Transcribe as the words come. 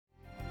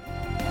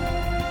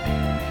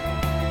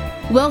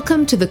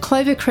Welcome to the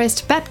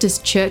Clovercrest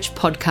Baptist Church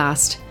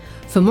podcast.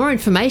 For more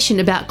information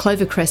about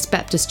Clovercrest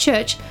Baptist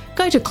Church,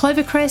 go to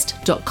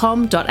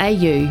clovercrest.com.au.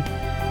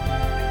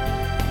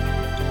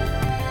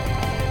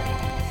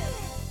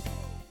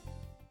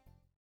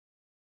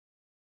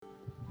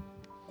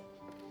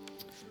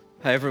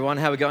 Hey everyone,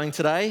 how are we going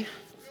today?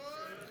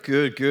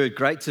 Good.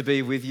 Great to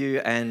be with you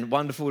and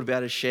wonderful to be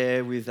able to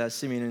share with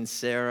Simeon and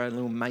Sarah and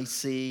little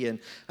Macy. And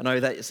I know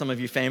that some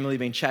of your family have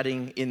been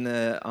chatting in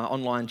the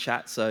online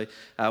chat, so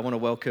I want to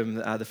welcome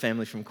the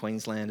family from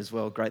Queensland as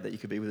well. Great that you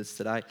could be with us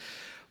today.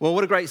 Well,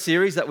 what a great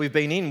series that we've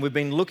been in. We've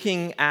been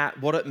looking at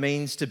what it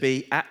means to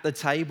be at the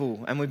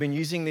table, and we've been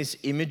using this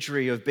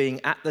imagery of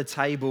being at the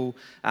table,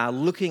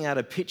 looking at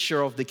a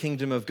picture of the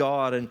kingdom of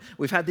God. And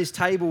we've had this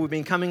table, we've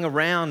been coming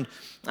around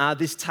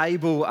this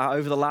table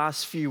over the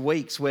last few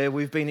weeks where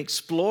we've been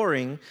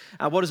exploring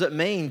what does it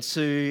mean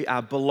to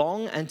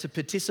belong and to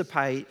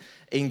participate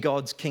in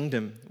God's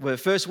kingdom. Well,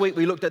 first week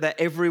we looked at that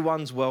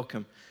everyone's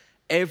welcome.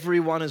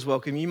 Everyone is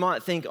welcome. You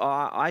might think,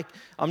 I'm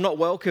not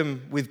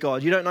welcome with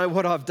God. You don't know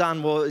what I've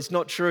done. Well, it's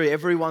not true.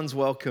 Everyone's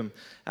welcome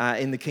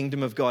in the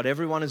kingdom of God.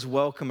 Everyone is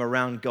welcome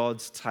around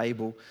God's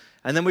table.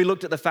 And then we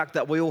looked at the fact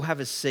that we all have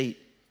a seat.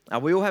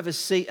 We all have a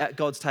seat at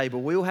God's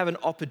table. We all have an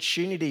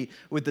opportunity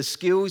with the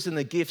skills and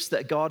the gifts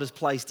that God has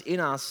placed in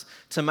us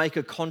to make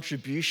a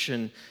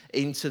contribution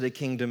into the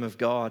kingdom of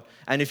God.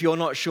 And if you're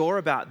not sure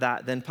about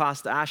that, then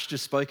Pastor Ash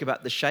just spoke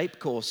about the SHAPE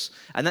course.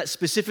 And that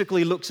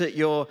specifically looks at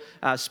your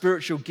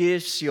spiritual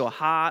gifts, your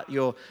heart,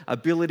 your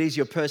abilities,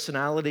 your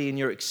personality, and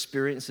your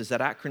experiences,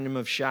 that acronym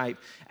of SHAPE.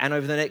 And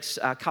over the next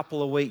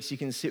couple of weeks, you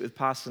can sit with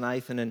Pastor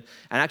Nathan and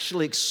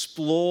actually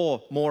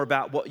explore more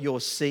about what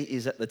your seat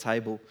is at the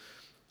table.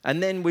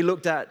 And then we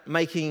looked at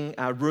making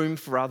room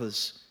for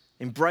others,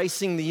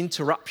 embracing the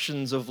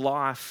interruptions of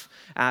life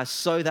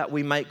so that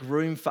we make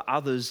room for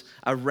others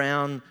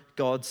around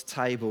God's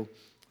table.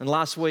 And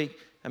last week,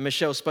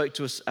 Michelle spoke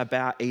to us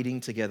about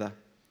eating together.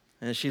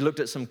 And she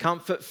looked at some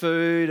comfort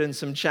food and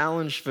some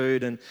challenge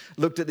food and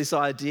looked at this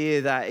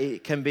idea that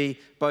it can be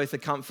both a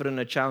comfort and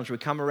a challenge. We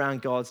come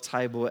around God's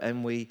table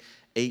and we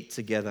eat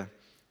together.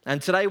 And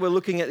today we're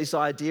looking at this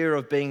idea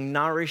of being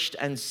nourished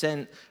and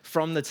sent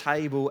from the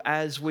table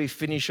as we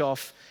finish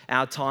off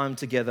our time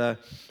together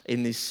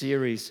in this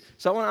series.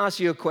 So I want to ask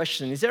you a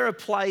question. Is there a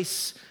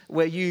place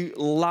where you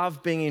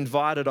love being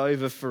invited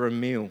over for a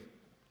meal?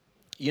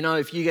 You know,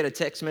 if you get a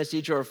text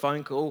message or a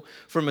phone call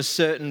from a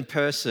certain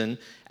person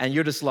and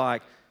you're just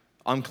like,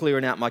 I'm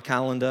clearing out my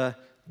calendar,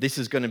 this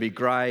is going to be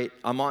great.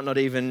 I might not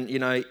even,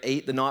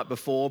 eat the night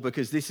before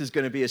because this is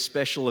going to be a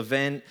special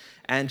event.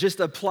 And just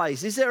a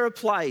place. Is there a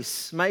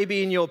place,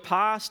 maybe in your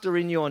past or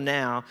in your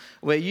now,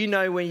 where you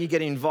know when you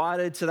get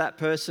invited to that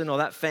person or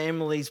that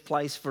family's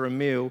place for a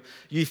meal,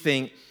 you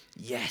think,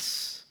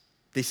 yes,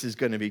 this is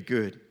going to be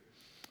good.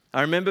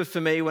 I remember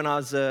for me when I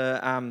was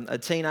a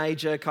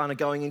teenager, kind of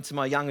going into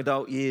my young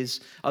adult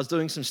years, I was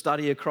doing some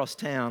study across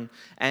town.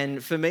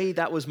 And for me,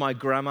 that was my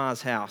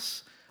grandma's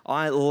house.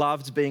 I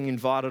loved being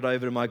invited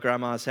over to my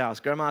grandma's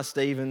house. Grandma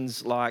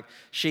Stevens,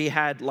 she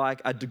had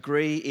a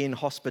degree in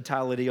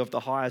hospitality of the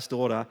highest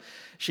order.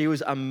 She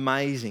was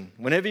amazing.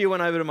 Whenever you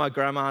went over to my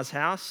grandma's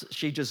house,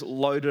 she just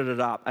loaded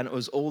it up and it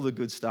was all the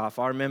good stuff.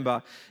 I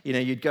remember,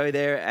 you'd go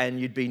there and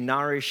you'd be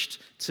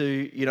nourished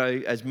to,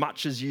 as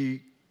much as you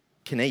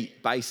can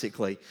eat,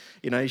 basically.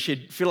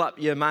 She'd fill up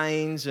your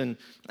mains and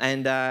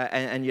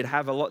you'd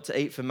have a lot to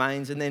eat for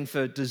mains. And then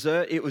for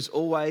dessert, it was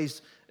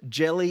always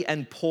jelly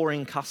and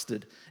pouring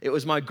custard. It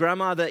was my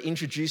grandma that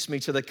introduced me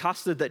to the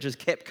custard that just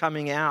kept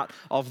coming out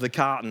of the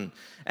carton.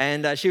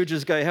 And she would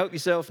just go, help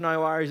yourself,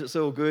 no worries, it's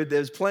all good.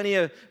 There's plenty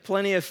of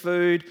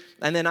food.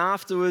 And then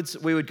afterwards,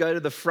 we would go to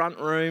the front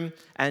room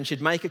and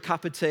she'd make a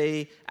cup of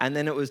tea and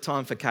then it was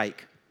time for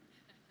cake.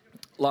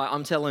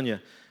 I'm telling you.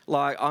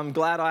 I'm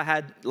glad I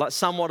had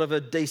somewhat of a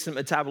decent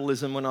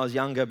metabolism when I was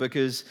younger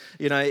because,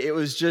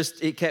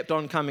 it kept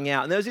on coming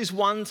out. And there was this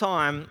one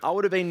time, I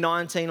would have been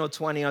 19 or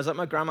 20, I was at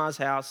my grandma's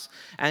house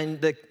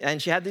and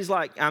she had these do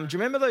you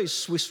remember those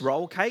Swiss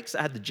roll cakes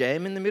that had the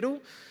jam in the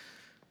middle?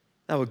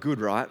 They were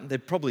good, right? They're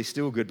probably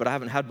still good, but I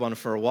haven't had one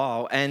for a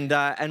while. And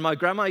my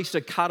grandma used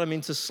to cut them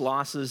into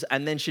slices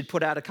and then she'd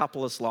put out a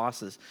couple of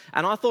slices.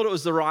 And I thought it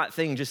was the right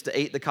thing just to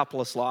eat the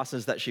couple of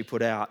slices that she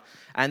put out.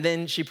 And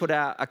then she put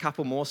out a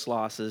couple more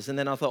slices. And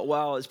then I thought,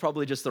 well, it's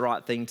probably just the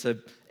right thing to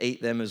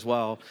eat them as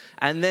well.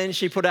 And then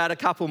she put out a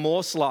couple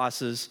more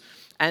slices.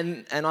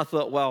 And I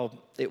thought, well,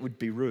 it would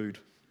be rude,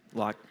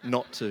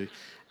 not to.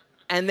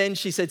 And then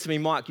she said to me,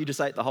 Mike, you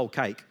just ate the whole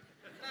cake.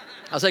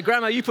 I said,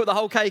 Grandma, you put the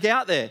whole cake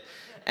out there.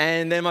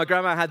 And then my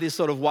grandma had this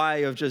sort of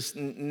way of just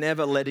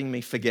never letting me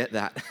forget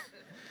that.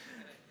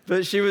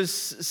 But she was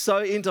so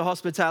into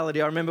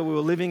hospitality. I remember we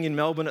were living in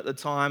Melbourne at the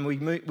time.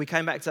 We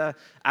came back to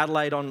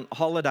Adelaide on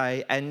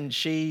holiday and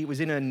she was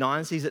in her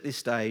 90s at this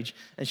stage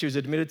and she was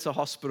admitted to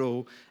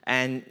hospital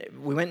and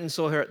we went and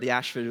saw her at the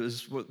Ashford. It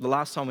was the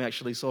last time we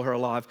actually saw her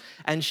alive.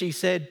 And she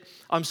said,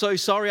 I'm so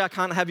sorry I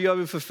can't have you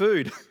over for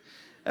food.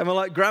 And we're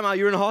like, Grandma,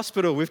 you're in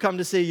hospital. We've come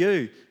to see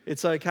you.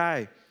 It's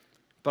okay.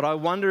 But I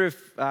wonder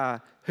if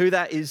who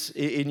that is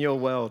in your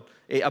world.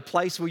 A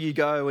place where you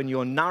go and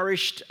you're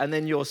nourished and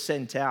then you're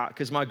sent out.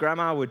 Because my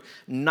grandma would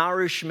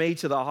nourish me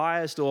to the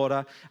highest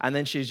order and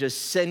then she'd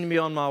just send me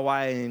on my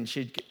way and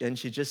she'd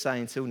just say,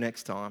 until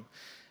next time.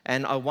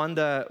 And I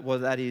wonder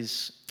what that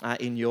is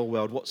in your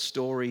world. What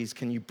stories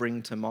can you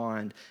bring to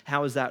mind?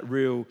 How is that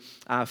real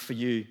for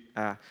you?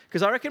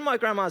 Because I reckon my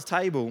grandma's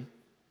table,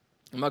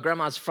 my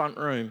grandma's front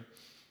room,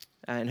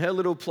 and her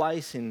little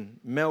place in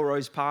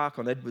Melrose Park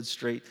on Edward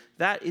Street,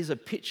 that is a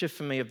picture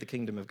for me of the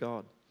kingdom of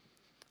God.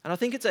 And I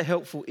think it's a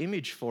helpful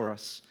image for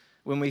us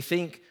when we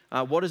think,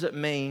 what does it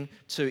mean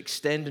to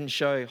extend and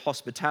show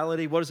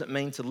hospitality? What does it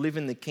mean to live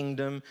in the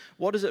kingdom?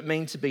 What does it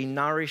mean to be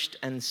nourished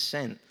and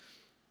sent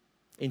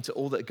into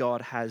all that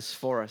God has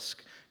for us?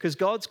 Because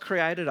God's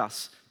created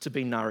us to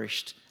be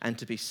nourished and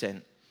to be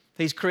sent.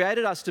 He's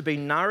created us to be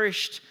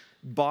nourished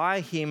by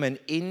Him and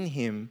in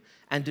Him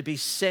and to be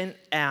sent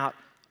out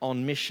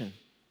on mission.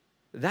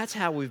 That's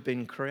how we've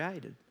been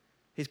created.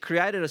 He's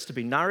created us to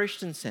be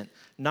nourished and sent,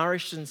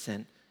 nourished and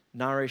sent,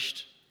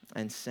 nourished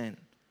and sent.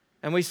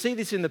 And we see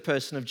this in the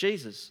person of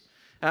Jesus.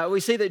 We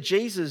see that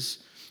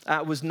Jesus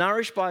was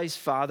nourished by His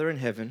Father in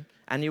heaven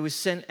and He was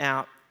sent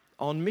out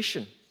on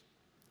mission.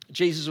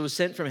 Jesus was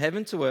sent from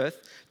heaven to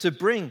earth to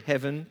bring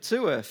heaven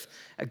to earth,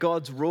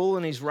 God's rule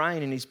and His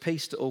reign and His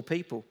peace to all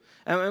people.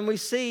 And we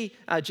see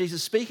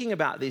Jesus speaking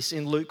about this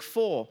in Luke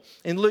 4.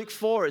 In Luke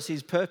 4, it's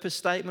His purpose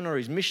statement or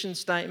His mission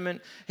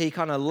statement. He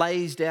kind of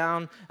lays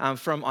down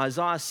from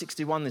Isaiah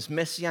 61 this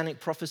messianic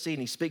prophecy,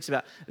 and He speaks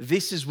about,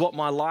 this is what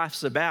my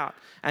life's about.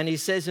 And He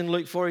says in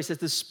Luke 4, He says,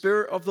 the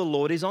Spirit of the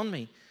Lord is on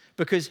me,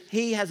 because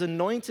He has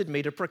anointed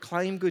me to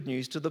proclaim good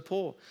news to the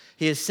poor.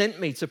 He has sent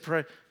me to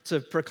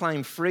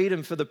proclaim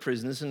freedom for the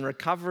prisoners and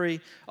recovery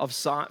of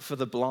sight for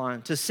the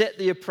blind, to set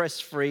the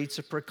oppressed free,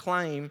 to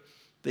proclaim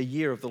the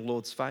year of the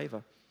Lord's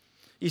favor.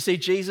 You see,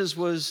 Jesus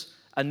was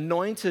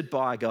anointed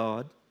by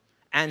God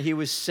and He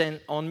was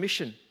sent on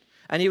mission.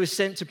 And He was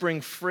sent to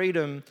bring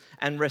freedom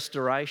and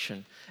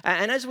restoration.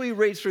 And as we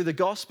read through the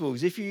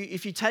Gospels, if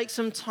you take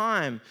some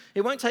time,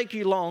 it won't take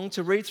you long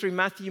to read through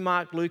Matthew,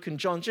 Mark, Luke, and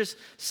John. Just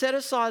set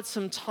aside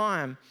some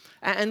time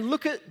and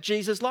look at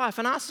Jesus' life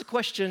and ask the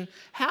question,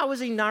 how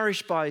was He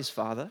nourished by His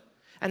Father?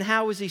 And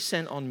how was He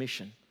sent on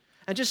mission?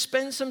 And just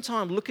spend some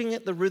time looking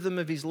at the rhythm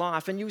of His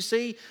life, and you'll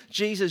see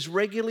Jesus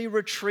regularly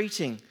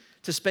retreating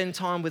to spend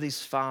time with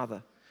His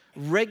Father,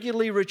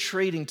 regularly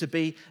retreating to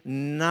be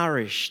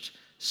nourished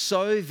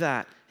so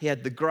that He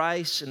had the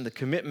grace and the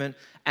commitment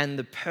and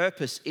the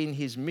purpose in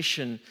His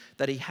mission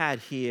that He had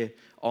here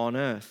on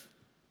earth.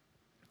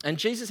 And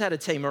Jesus had a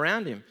team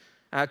around Him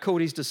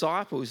called His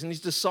disciples, and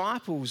His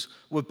disciples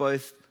were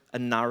both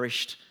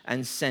nourished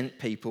and sent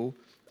people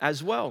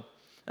as well.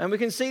 And we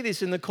can see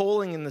this in the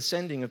calling and the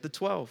sending of the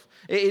 12.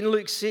 In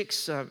Luke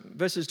 6,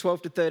 verses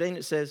 12 to 13,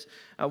 it says,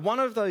 one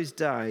of those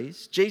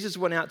days, Jesus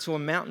went out to a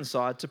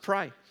mountainside to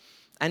pray,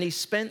 and He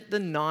spent the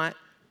night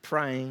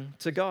praying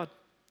to God.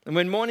 And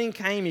when morning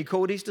came, He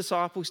called His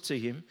disciples to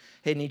Him,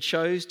 and He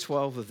chose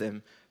 12 of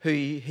them, who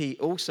He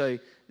also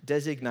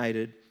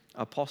designated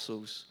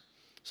apostles.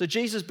 So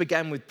Jesus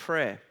began with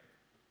prayer.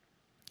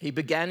 He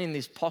began in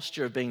this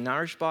posture of being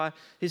nourished by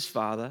His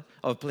Father,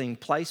 of being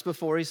placed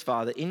before His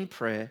Father in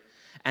prayer.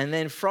 And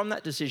then from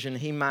that decision,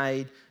 He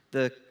made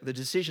the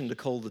decision to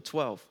call the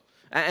 12.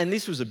 And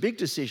this was a big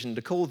decision,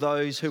 to call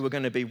those who were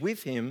going to be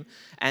with Him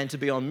and to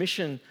be on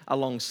mission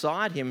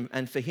alongside Him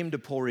and for Him to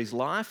pour His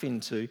life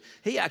into.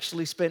 He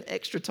actually spent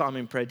extra time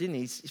in prayer, didn't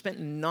He? He spent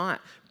the night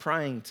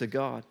praying to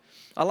God.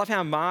 I love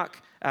how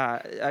Mark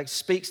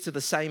speaks to the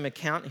same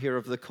account here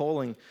of the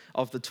calling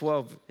of the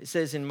 12. It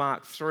says in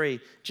Mark 3,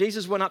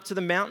 Jesus went up to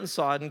the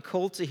mountainside and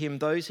called to Him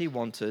those He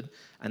wanted,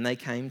 and they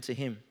came to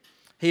Him.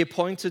 He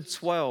appointed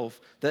 12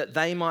 that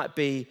they might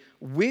be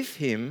with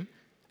Him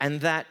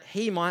and that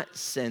He might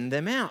send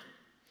them out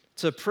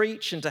to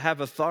preach and to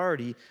have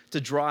authority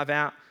to drive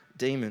out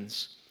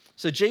demons.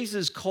 So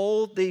Jesus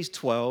called these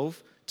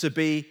 12 to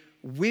be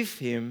with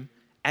Him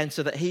and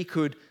so that He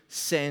could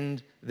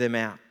send them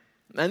out.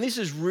 And this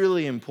is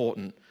really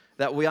important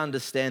that we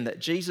understand that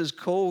Jesus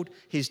called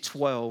His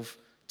 12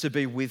 to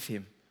be with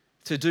Him,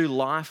 to do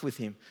life with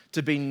Him,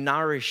 to be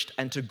nourished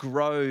and to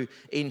grow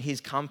in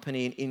His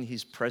company and in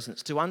His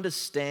presence, to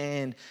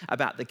understand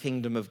about the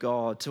kingdom of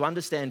God, to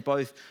understand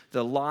both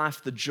the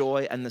life, the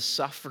joy, and the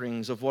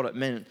sufferings of what it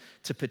meant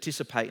to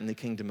participate in the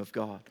kingdom of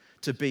God,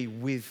 to be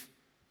with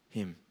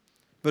Him,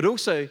 but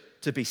also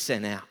to be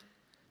sent out.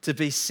 To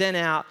be sent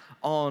out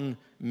on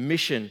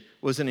mission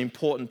was an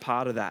important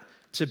part of that.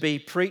 To be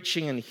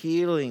preaching and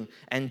healing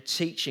and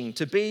teaching,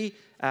 to be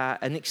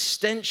an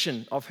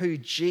extension of who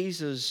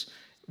Jesus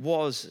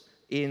was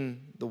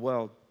in the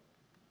world.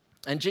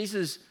 And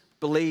Jesus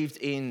believed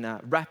in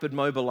rapid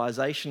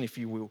mobilization, if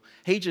you will.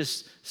 He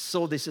just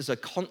saw this as a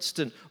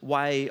constant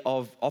way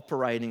of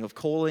operating, of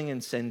calling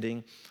and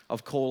sending,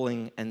 of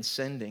calling and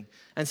sending.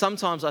 And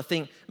sometimes I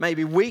think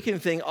maybe we can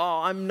think,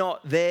 oh, I'm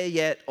not there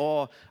yet,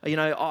 or,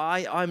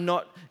 I'm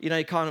not,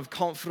 kind of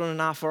confident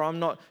enough, or I'm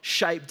not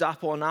shaped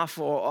up enough,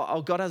 or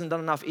oh, God hasn't done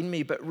enough in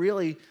me. But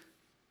really,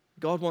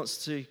 God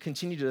wants to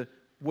continue to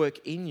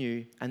work in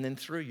you and then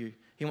through you.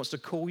 He wants to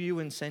call you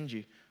and send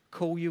you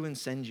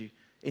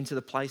into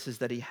the places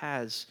that he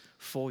has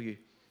for you.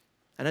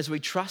 And as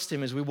we trust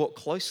him, as we walk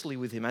closely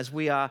with him, as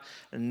we are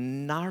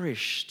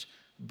nourished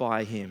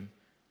by him,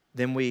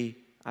 then we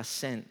are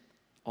sent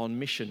on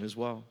mission as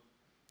well.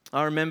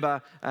 I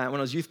remember when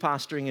I was youth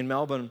pastoring in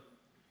Melbourne,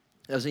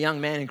 there was a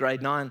young man in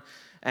grade 9,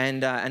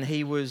 and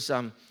he was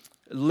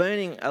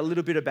learning a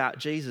little bit about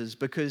Jesus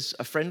because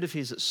a friend of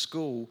his at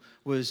school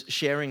was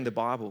sharing the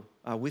Bible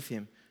with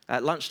him.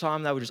 At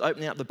lunchtime, they were just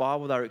opening up the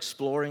Bible, they were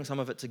exploring some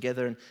of it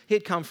together, and he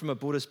had come from a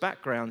Buddhist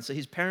background, so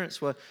his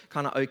parents were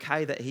kind of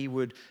okay that he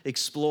would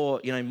explore,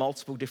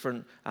 multiple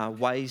different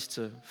ways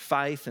to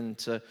faith and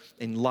to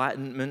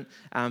enlightenment,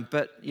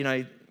 but,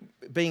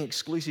 being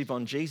exclusive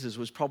on Jesus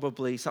was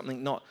probably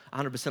something not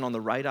 100% on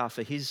the radar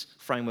for his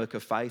framework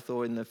of faith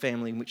or in the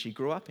family in which he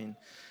grew up in.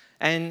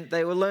 And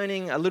they were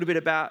learning a little bit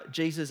about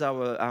Jesus. They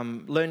were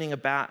learning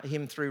about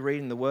him through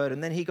reading the Word.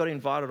 And then he got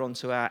invited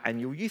onto our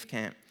annual youth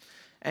camp.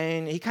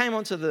 And he came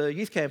onto the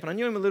youth camp, and I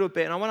knew him a little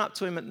bit. And I went up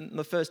to him on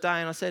the first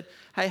day, and I said,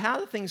 "Hey, how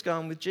are things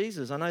going with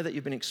Jesus? I know that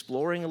you've been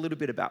exploring a little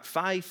bit about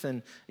faith,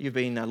 and you've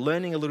been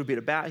learning a little bit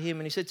about him."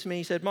 And he said to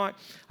me, "Mike,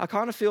 I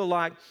kind of feel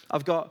like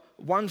I've got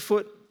one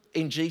foot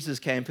in Jesus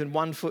camp and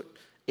one foot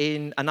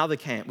in another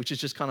camp, which is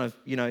just kind of,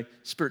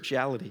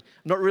 spirituality.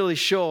 I'm not really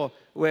sure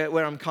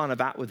where I'm kind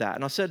of at with that."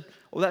 And I said,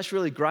 "Well, that's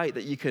really great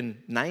that you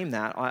can name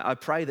that. I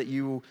pray that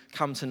you will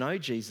come to know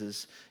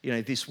Jesus,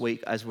 this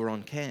week as we're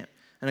on camp."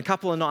 And a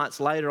couple of nights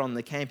later on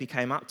the camp, he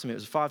came up to me. It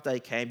was a 5-day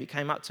camp. He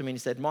came up to me and he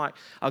said, "Mike,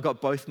 I've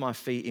got both my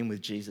feet in with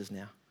Jesus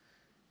now."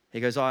 He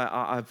goes,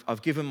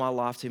 I've given my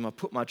life to him. I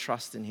put my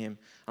trust in him.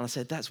 And I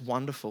said, "That's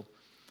wonderful."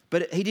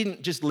 But he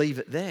didn't just leave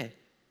it there.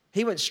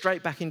 He went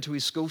straight back into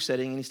his school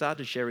setting and he started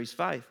to share his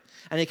faith.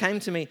 And he came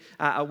to me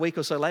a week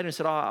or so later and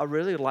said, "I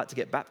really would like to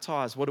get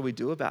baptized. What do we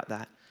do about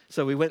that?"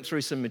 So we went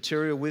through some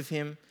material with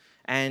him,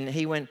 and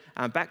he went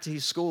back to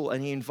his school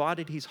and he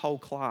invited his whole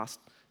class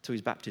to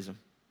his baptism.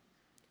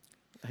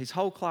 His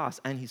whole class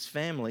and his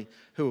family,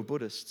 who were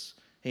Buddhists.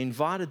 He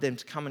invited them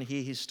to come and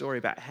hear his story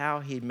about how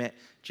he met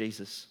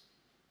Jesus.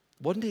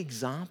 What an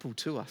example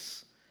to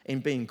us in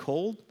being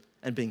called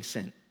and being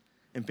sent.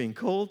 And being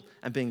called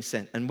and being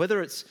sent. And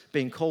whether it's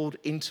being called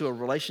into a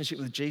relationship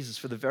with Jesus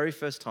for the very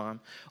first time,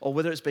 or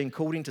whether it's being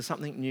called into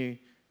something new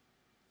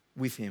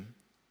with him,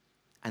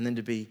 and then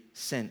to be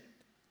sent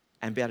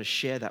and be able to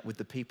share that with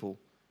the people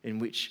in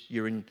which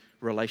you're in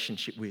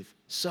relationship with.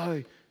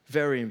 So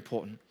very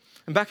important.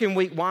 And back in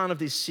week 1 of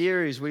this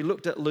series, we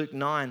looked at Luke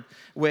 9,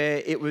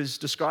 where it was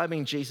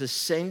describing Jesus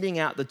sending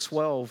out the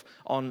 12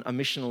 on a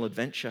missional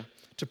adventure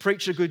to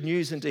preach the good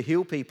news and to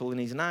heal people in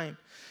his name.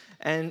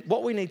 And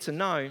what we need to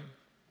know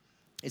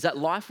is that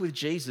life with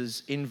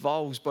Jesus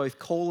involves both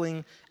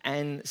calling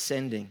and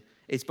sending.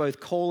 It's both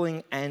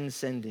calling and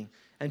sending.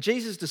 And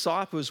Jesus'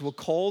 disciples were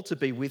called to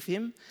be with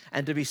him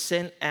and to be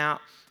sent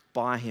out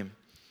by him.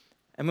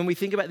 And when we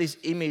think about this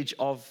image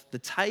of the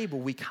table,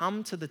 we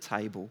come to the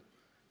table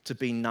to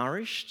be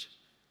nourished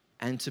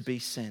and to be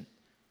sent.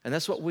 And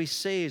that's what we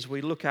see as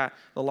we look at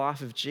the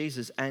life of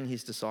Jesus and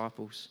his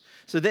disciples.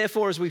 So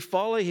therefore, as we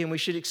follow him, we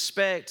should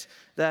expect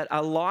that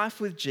our life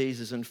with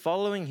Jesus and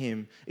following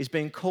him is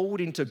being called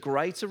into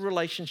greater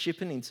relationship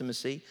and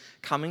intimacy,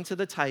 coming to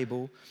the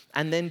table,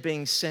 and then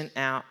being sent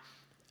out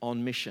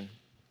on mission.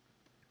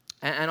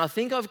 And I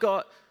think I've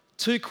got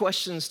 2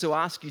 questions to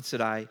ask you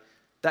today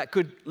that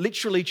could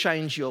literally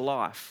change your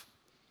life.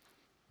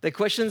 They're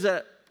questions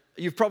that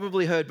you've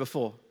probably heard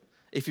before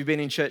if you've been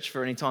in church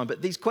for any time,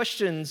 but these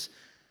questions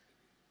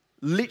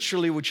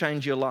literally will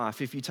change your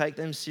life if you take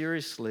them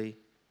seriously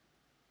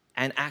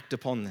and act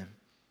upon them.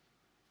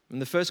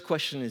 And the first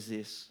question is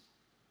this: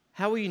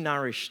 how are you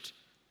nourished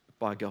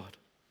by God?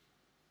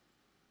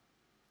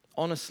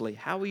 Honestly,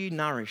 how are you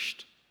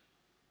nourished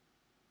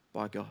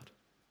by God?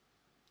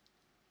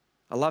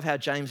 I love how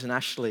James and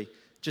Ashley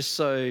just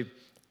so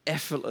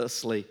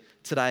effortlessly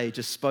today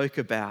just spoke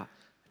about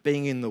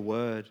being in the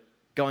Word,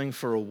 going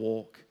for a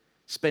walk,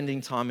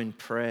 spending time in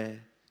prayer.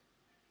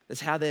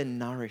 That's how they're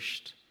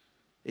nourished.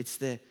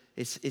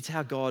 It's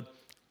how God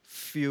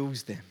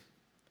fuels them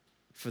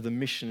for the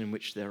mission in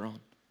which they're on.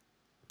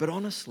 But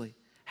honestly,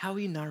 how are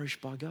you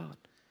nourished by God?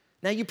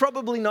 Now, you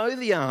probably know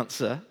the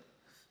answer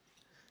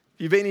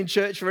if you've been in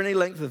church for any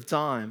length of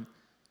time,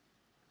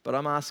 but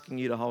I'm asking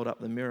you to hold up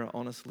the mirror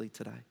honestly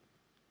today.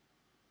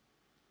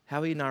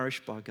 How are you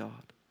nourished by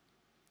God?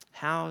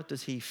 How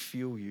does he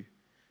fuel you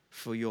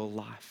for your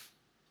life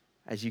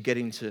as you get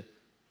into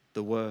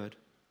the Word,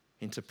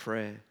 into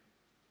prayer,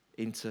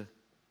 into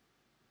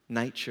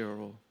nature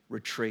or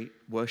retreat,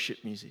 worship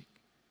music?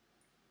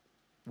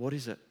 What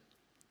is it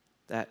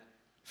that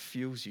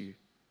fuels you,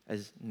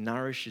 as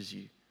nourishes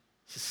you,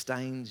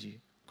 sustains you,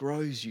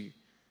 grows you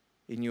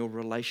in your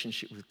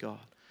relationship with God?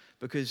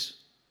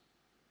 Because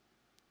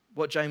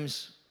what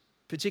James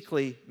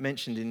particularly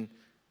mentioned in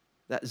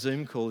that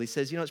Zoom call, he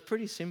says, it's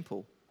pretty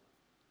simple,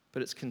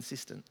 but it's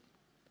consistent.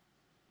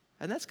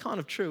 And that's kind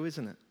of true,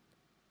 isn't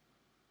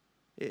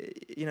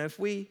it? If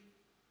we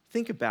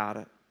think about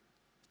it,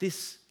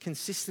 this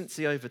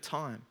consistency over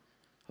time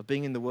of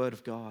being in the Word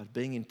of God,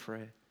 being in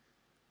prayer,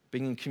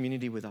 being in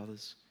community with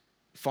others,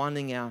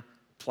 finding our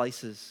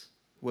places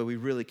where we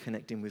really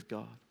connect in with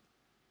God.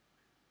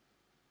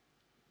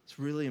 It's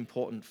really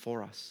important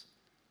for us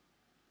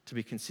to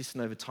be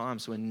consistent over time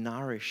so we're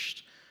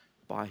nourished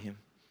by Him.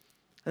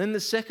 And then the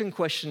second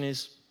question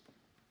is,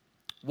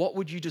 what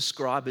would you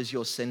describe as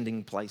your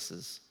sending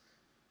places?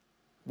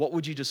 What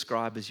would you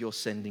describe as your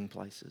sending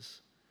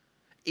places?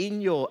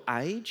 In your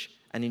age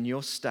and in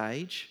your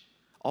stage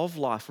of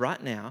life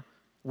right now,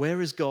 where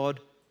has God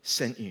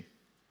sent you?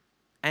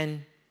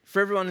 And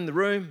for everyone in the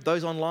room,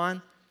 those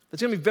online,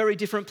 there's going to be very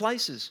different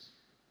places,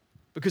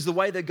 because the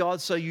way that God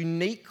so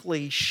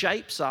uniquely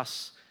shapes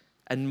us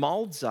and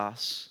molds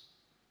us,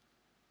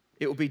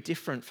 it will be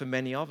different for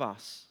many of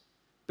us.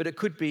 But it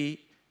could be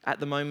at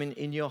the moment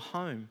in your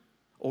home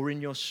or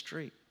in your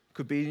street. It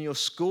could be in your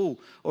school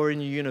or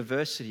in your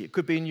university. It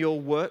could be in your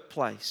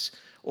workplace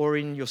or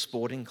in your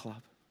sporting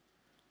club.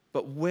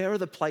 But where are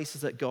the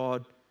places that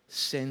God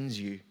sends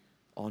you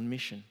on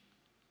mission?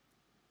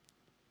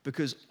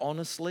 Because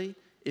honestly,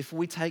 if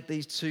we take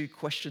these two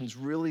questions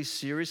really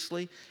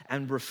seriously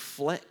and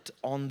reflect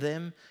on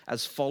them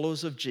as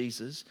followers of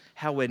Jesus,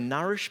 how we're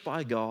nourished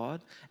by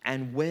God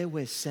and where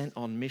we're sent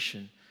on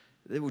mission,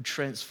 it will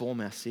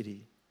transform our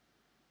city.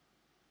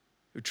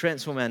 It will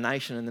transform our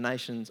nation and the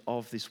nations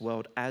of this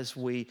world as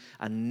we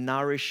are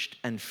nourished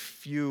and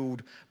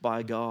fueled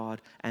by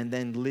God and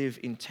then live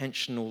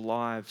intentional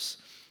lives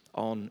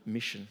on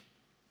mission.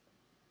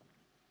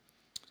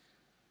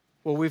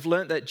 Well, we've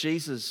learnt that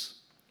Jesus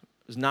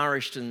was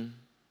nourished and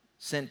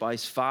sent by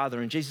his Father,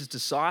 and Jesus'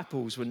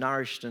 disciples were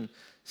nourished and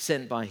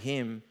sent by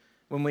him.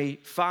 When we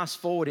fast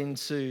forward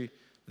into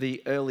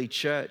the early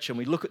church and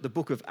we look at the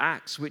book of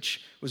Acts,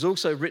 which was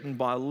also written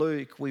by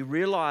Luke, we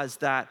realize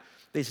that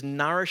this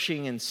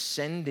nourishing and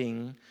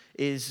sending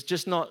is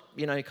just not,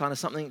 kind of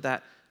something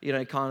that,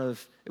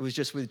 it was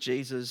just with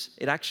Jesus.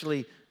 It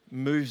actually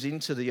moves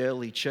into the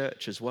early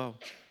church as well.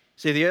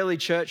 See, the early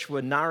church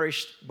were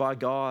nourished by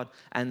God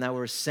and they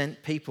were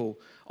sent people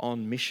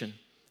on mission.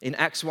 In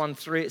Acts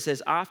 1:3, it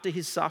says, after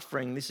his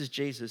suffering, this is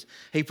Jesus,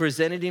 he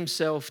presented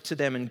himself to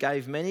them and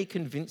gave many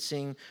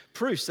convincing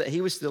proofs that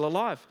he was still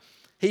alive.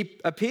 He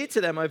appeared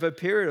to them over a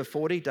period of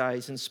 40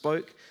 days and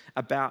spoke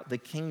about the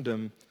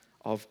kingdom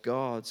of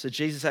God. So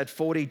Jesus had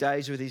 40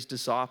 days with his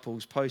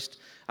disciples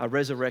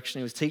post-resurrection.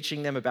 He was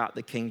teaching them about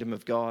the kingdom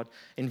of God.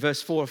 In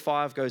verse 4 or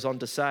 5 goes on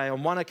to say,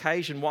 on one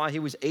occasion while he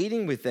was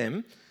eating with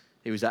them,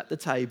 he was at the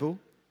table,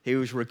 he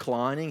was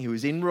reclining, he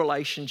was in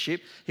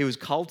relationship, he was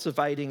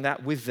cultivating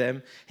that with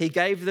them. He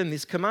gave them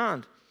this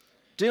command: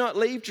 do not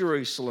leave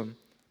Jerusalem,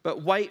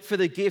 but wait for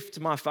the gift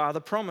my Father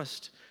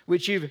promised,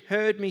 which you've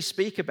heard me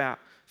speak about.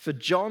 For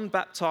John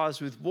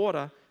baptized with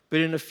water,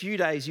 but in a few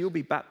days you'll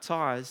be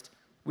baptized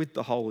with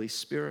the Holy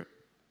Spirit.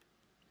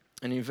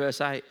 And in verse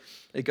 8,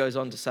 it goes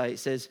on to say, it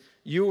says,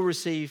 you will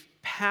receive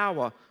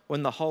power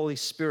when the Holy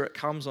Spirit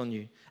comes on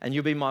you, and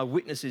you'll be my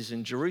witnesses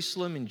in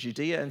Jerusalem, in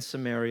Judea and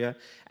Samaria,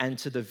 and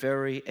to the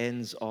very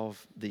ends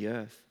of the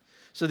earth.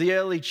 So the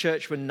early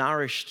church were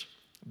nourished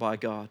by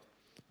God.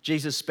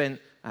 Jesus spent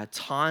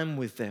time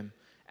with them,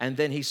 and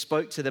then he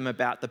spoke to them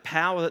about the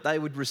power that they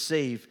would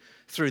receive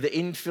through the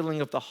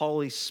infilling of the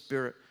Holy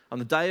Spirit on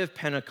the day of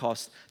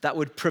Pentecost that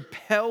would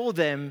propel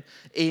them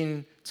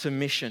into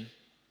mission.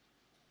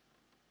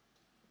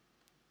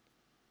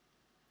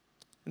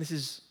 And this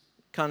is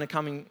kind of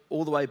coming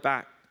all the way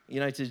back,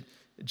 to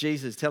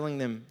Jesus telling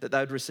them that they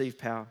would receive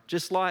power,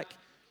 just like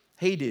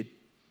he did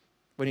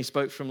when he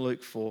spoke from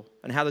Luke 4,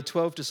 and how the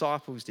 12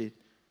 disciples did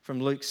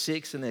from Luke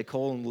 6 and their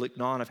call in Luke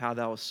 9 of how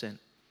they were sent.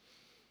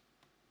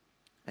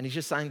 And he's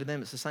just saying to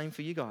them, it's the same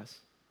for you guys.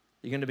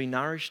 You're going to be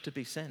nourished to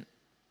be sent,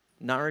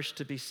 nourished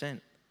to be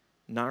sent,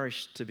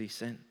 nourished to be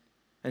sent.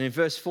 And in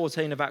verse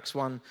 14 of Acts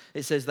 1,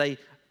 it says they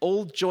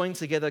all joined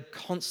together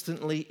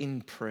constantly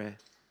in prayer.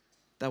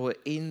 They were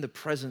in the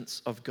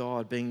presence of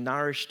God, being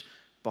nourished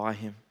by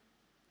him.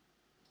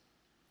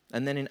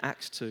 And then in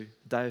Acts 2,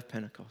 the day of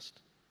Pentecost,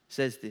 it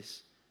says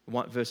this,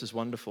 verses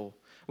 1 to 4.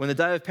 When the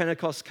day of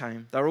Pentecost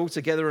came, they were all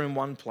together in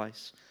one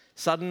place.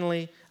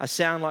 Suddenly, a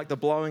sound like the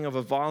blowing of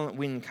a violent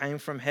wind came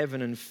from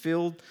heaven and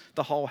filled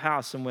the whole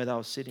house and where they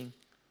were sitting.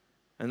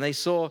 And they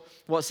saw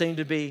what seemed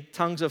to be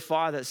tongues of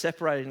fire that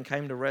separated and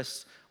came to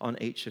rest on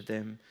each of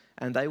them.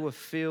 And they were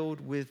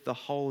filled with the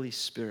Holy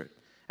Spirit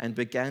and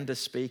began to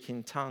speak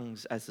in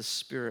tongues as the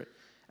Spirit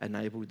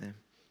enabled them.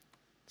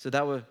 So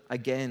they were,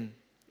 again,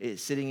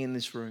 sitting in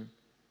this room.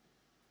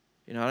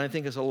 I don't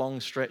think it's a long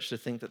stretch to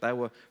think that they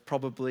were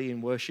probably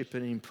in worship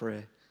and in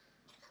prayer.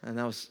 And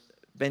they were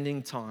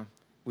spending time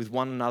with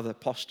one another,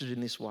 postured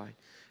in this way.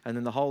 And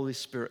then the Holy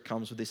Spirit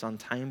comes with this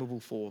untamable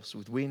force,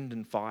 with wind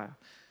and fire,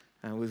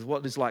 and with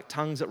what is like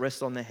tongues that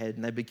rest on their head.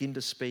 And they begin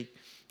to speak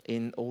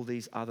in all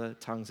these other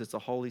tongues as the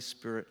Holy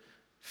Spirit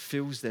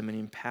fills them and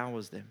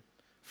empowers them.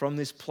 From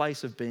this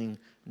place of being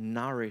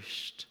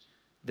nourished,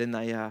 then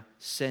they are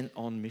sent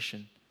on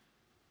mission.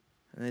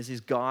 And there's this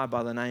guy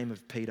by the name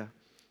of Peter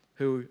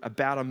who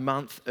about a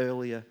month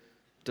earlier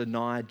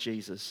denied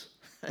Jesus.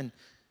 And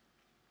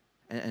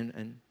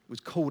and was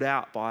called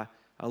out by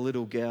a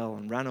little girl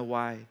and ran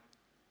away.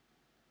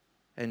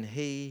 And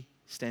he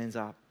stands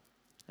up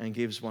and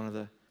gives one of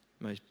the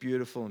most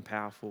beautiful and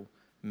powerful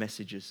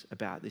messages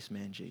about this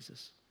man,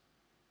 Jesus.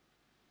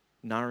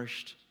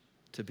 Nourished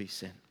to be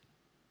sent.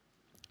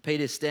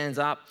 Peter stands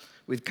up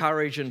with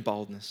courage and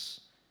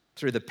boldness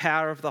through the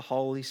power of the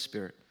Holy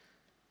Spirit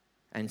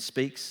and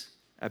speaks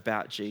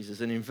about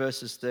Jesus. And in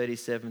verses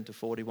 37 to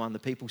 41, the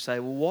people say,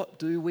 well, what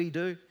do we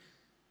do?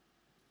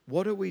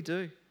 What do we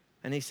do?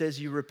 And he says,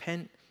 you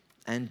repent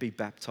and be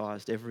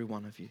baptized, every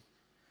one of you.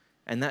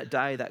 And that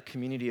day, that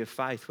community of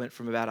faith went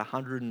from about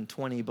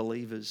 120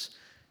 believers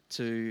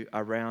to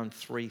around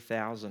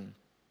 3,000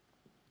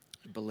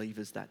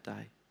 believers that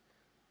day.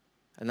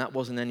 And that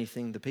wasn't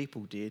anything the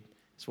people did.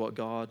 It's what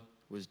God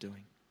was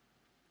doing.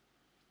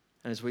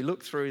 And as we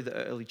look through the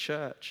early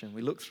church and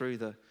we look through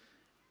the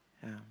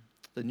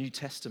New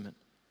Testament,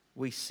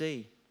 we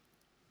see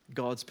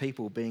God's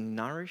people being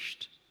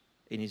nourished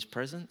in his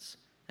presence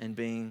and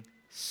being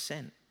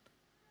sent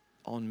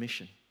on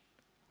mission.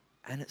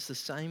 And it's the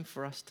same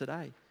for us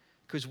today,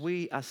 because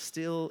we are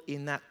still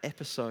in that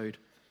episode.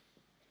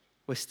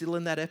 We're still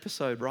in that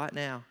episode right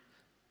now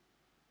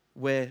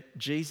where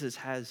Jesus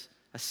has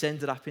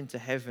ascended up into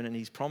heaven and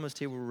he's promised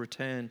he will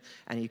return,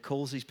 and he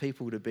calls his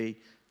people to be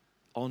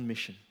on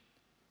mission,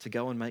 to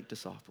go and make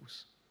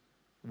disciples.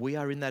 We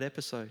are in that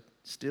episode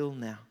still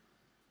now,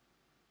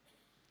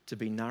 to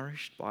be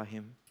nourished by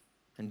him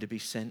and to be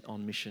sent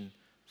on mission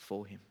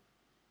for him.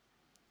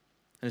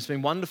 And it's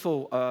been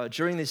wonderful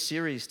during this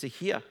series to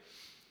hear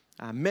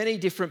many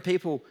different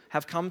people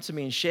have come to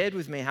me and shared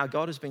with me how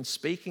God has been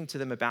speaking to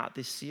them about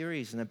this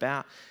series and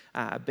about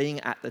being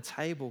at the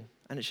table.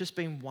 And it's just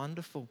been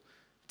wonderful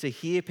to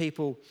hear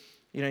people,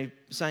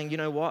 saying, you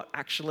know what,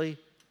 actually,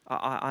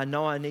 I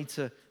know I need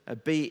to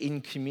be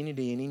in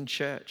community and in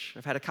church.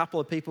 I've had a couple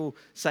of people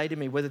say to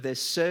me whether they're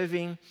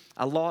serving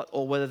a lot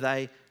or whether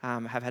they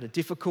have had a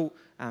difficult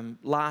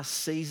last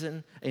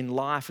season in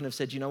life and have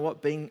said, you know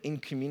what, being in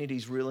community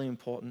is really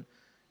important,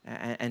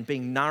 and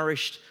being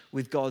nourished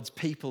with God's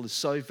people is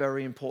so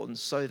very important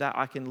so that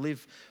I can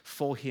live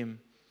for him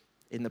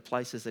in the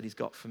places that he's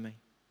got for me.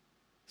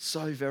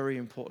 So very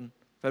important.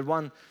 But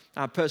one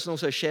person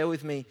also shared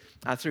with me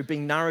through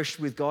being nourished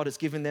with God, it's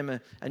given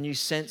them a new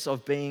sense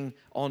of being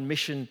on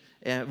mission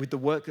with the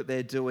work that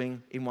they're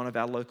doing in one of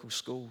our local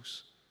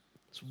schools.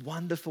 It's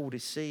wonderful to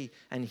see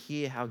and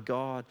hear how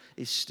God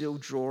is still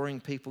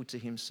drawing people to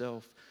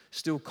himself,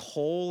 still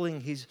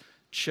calling his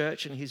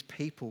church and his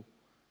people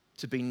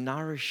to be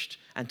nourished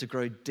and to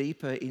grow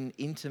deeper in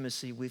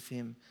intimacy with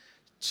him,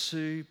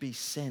 to be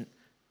sent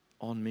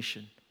on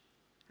mission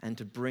and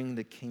to bring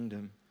the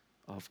kingdom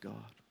of God.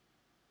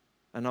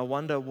 And I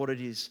wonder what it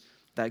is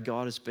that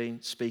God has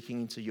been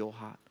speaking into your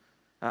heart.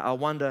 I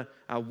wonder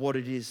what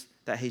it is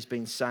that he's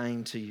been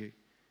saying to you.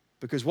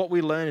 Because what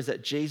we learn is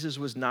that Jesus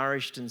was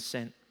nourished and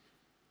sent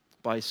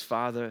by his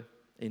Father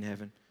in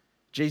heaven.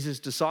 Jesus'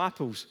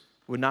 disciples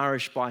were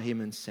nourished by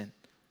him and sent.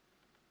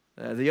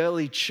 The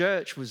early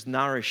church was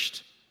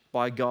nourished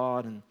by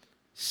God and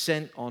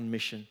sent on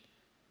mission.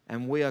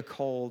 And we are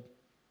called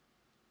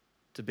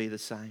to be the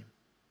same,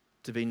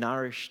 to be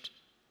nourished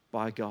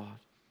by God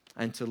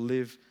and to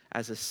live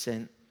as a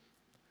sent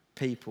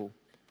people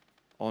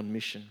on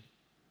mission.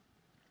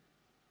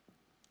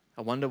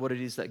 I wonder what it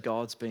is that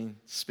God's been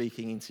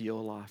speaking into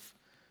your life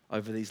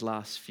over these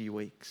last few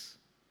weeks.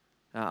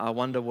 I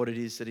wonder what it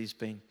is that he's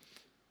been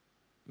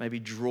maybe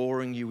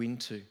drawing you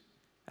into.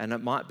 And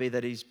it might be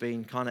that he's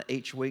been kind of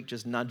each week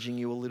just nudging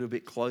you a little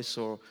bit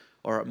closer,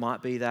 or it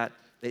might be that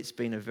it's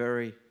been a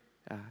very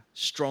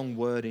strong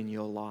word in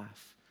your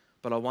life.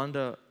 But I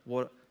wonder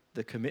what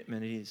the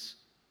commitment is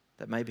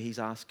that maybe he's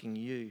asking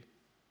you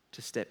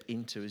to step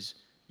into, is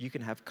you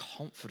can have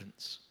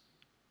confidence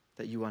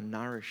that you are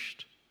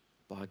nourished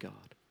by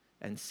God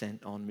and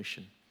sent on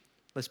mission.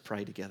 Let's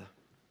pray together.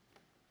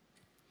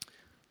 I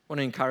want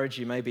to encourage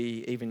you,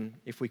 maybe even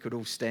if we could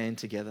all stand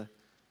together.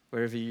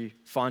 Wherever you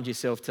find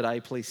yourself today,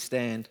 please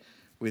stand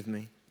with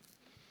me.